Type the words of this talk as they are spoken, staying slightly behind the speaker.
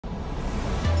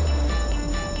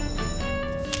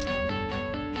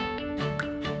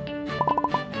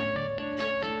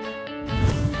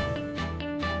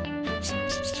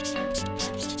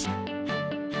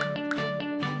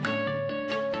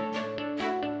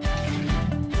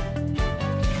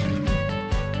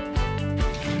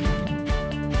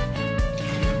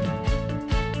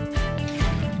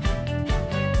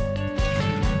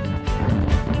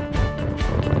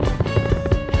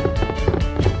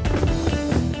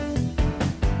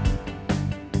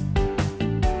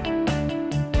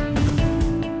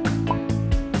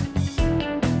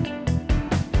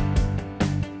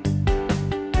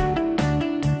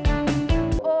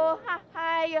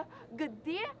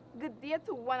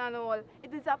and all.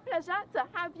 It is a pleasure to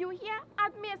have you here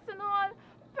at Mason Hall.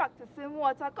 Practicing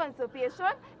water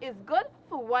conservation is good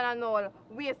for one and all.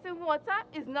 Wasting water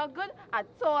is not good at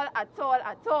all, at all,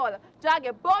 at all. Drag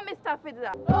a bomb, Mr.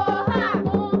 Fiddler.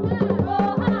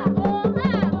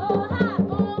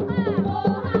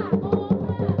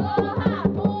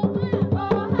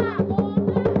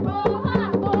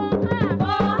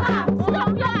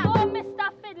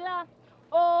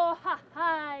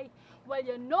 Well,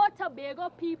 you know Tobago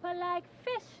people like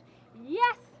fish.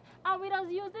 Yes, and we just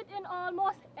use it in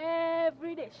almost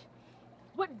every dish.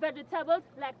 With vegetables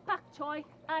like pak choy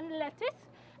and lettuce.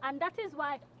 And that is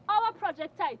why our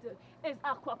project title is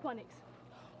aquaponics.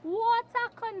 Water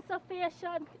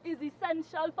conservation is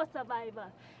essential for survival.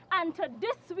 And to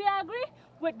this we agree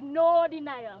with no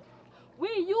denial. We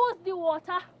use the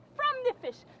water from the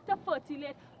fish to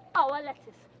fertilate our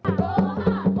lettuce.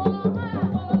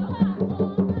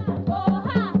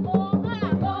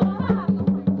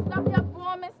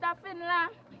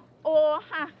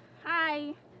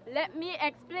 Hi. Let me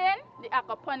explain the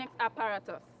aquaponics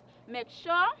apparatus. Make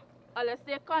sure all you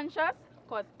stay conscious,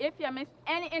 because if you miss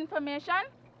any information,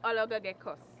 all you get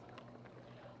cussed.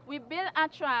 We build a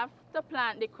trough to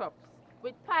plant the crops.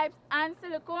 With pipes and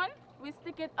silicone, we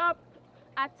stick it up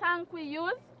a tank we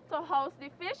use to house the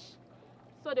fish,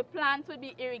 so the plant will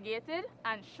be irrigated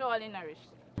and surely nourished.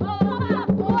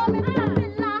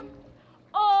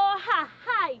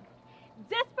 Hi.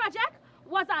 This project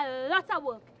was a lot of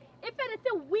work. If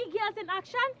anything we girls in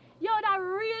action, you would have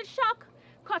real shock,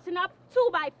 cutting up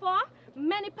 2x4,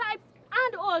 many pipes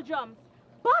and old drums.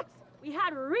 But we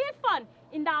had real fun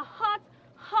in the hot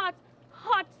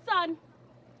sun.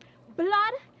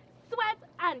 Blood, sweat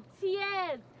and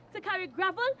tears to carry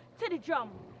gravel to the drum.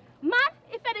 Man,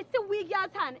 if anything we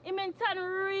girls hand, it meant turn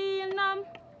real numb.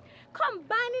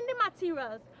 Combining the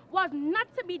materials was not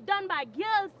to be done by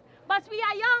girls, but we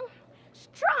are young,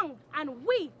 strong, and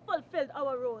we fulfilled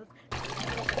our roles.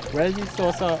 Where is the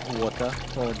source of water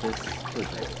for this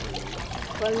project?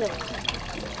 Well, look,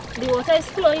 the water is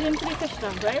flowing into the fish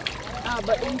tank, right?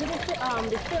 But into the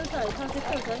filter, it has the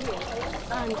filter here,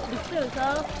 and the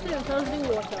filter filters the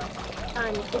water,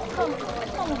 and it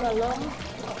comes along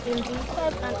in these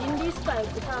pipes, and in these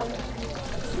pipes it has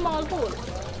small holes,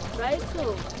 right?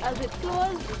 So as it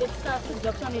flows, it starts to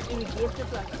duct and it irrigates the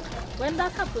plant. When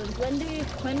that happens, when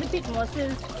the peat moss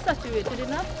is saturated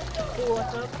enough, the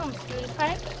water comes through the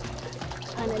pipe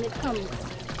and then it comes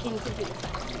into here.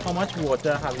 How much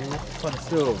water have you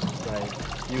conserved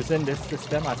by using this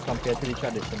system as compared to the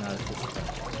traditional system?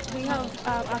 We have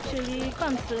actually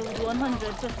conserved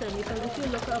 100%, because if you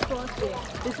look across there,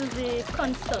 this is the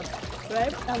construct,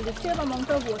 right? And the same amount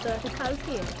of water that it has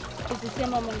here is the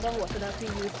same amount of water that we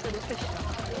use for the fish.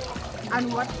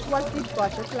 And what was the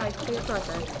budget like for your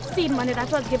project? Seed money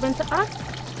that was given to us.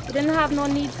 We didn't have no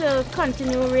need to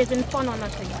continue raising fund or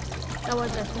nothing. That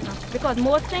was just enough, because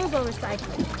most things were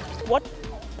recycled. What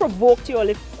provoked you all,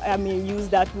 if I may use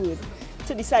that word,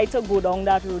 to decide to go down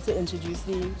that road to introduce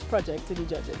the project to the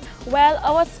judges? Well,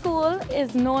 our school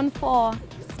is known for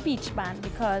speech band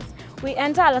because we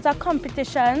enter a lot of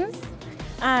competitions,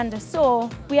 and so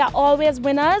we are always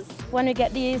winners when we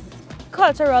get these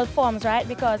cultural forms, right?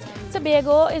 Because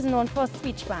Tobago is known for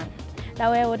speech band.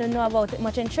 That way I wouldn't know about it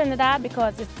much in Trinidad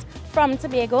because it's from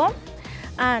Tobago.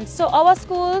 And so our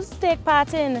schools take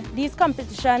part in these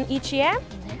competitions each year,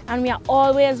 and we are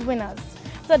always winners.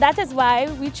 So that is why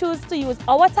we choose to use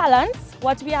our talents,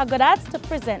 what we are good at, to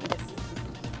present this.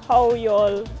 How you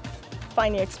all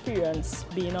find your experience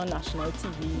being on national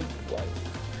TV?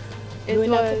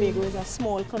 Knowing that Tobago is a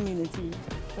small community.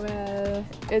 Well,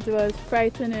 it was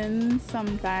frightening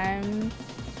sometimes.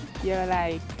 You're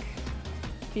like,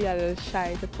 feel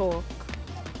shy to talk,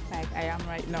 like I am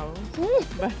right now.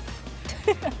 But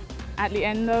at the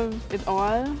end of it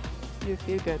all, you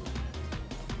feel good.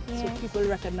 So people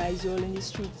recognize you all in the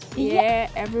streets. Yeah,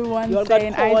 everyone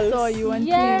saying, I saw you on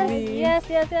TV. Yes.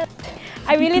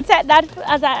 I really take that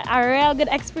as a real good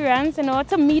experience, you know,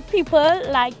 to meet people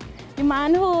like the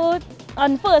man who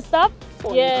on First Up.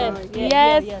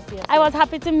 Yes. I was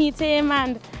happy to meet him,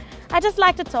 and I just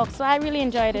like to talk, so I really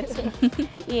enjoyed it.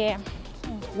 Yeah.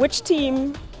 Which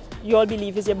team you all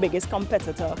believe is your biggest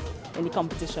competitor in the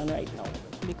competition right now?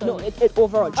 Because it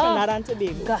overall, Trinidad and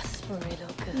Tobago.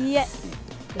 Gasparilla Girls. Yes.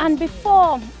 And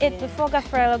before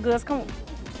Gasparilla Girls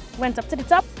went up to the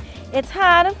top, it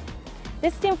had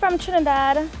this team from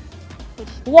Trinidad,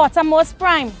 Watermost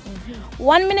Prime.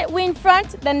 1 minute we in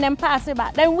front, then them pass it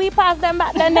back. Then we pass them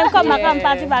back, then them come back and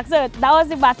pass it back. So that was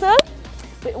the battle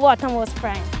with Watermost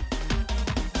Prime.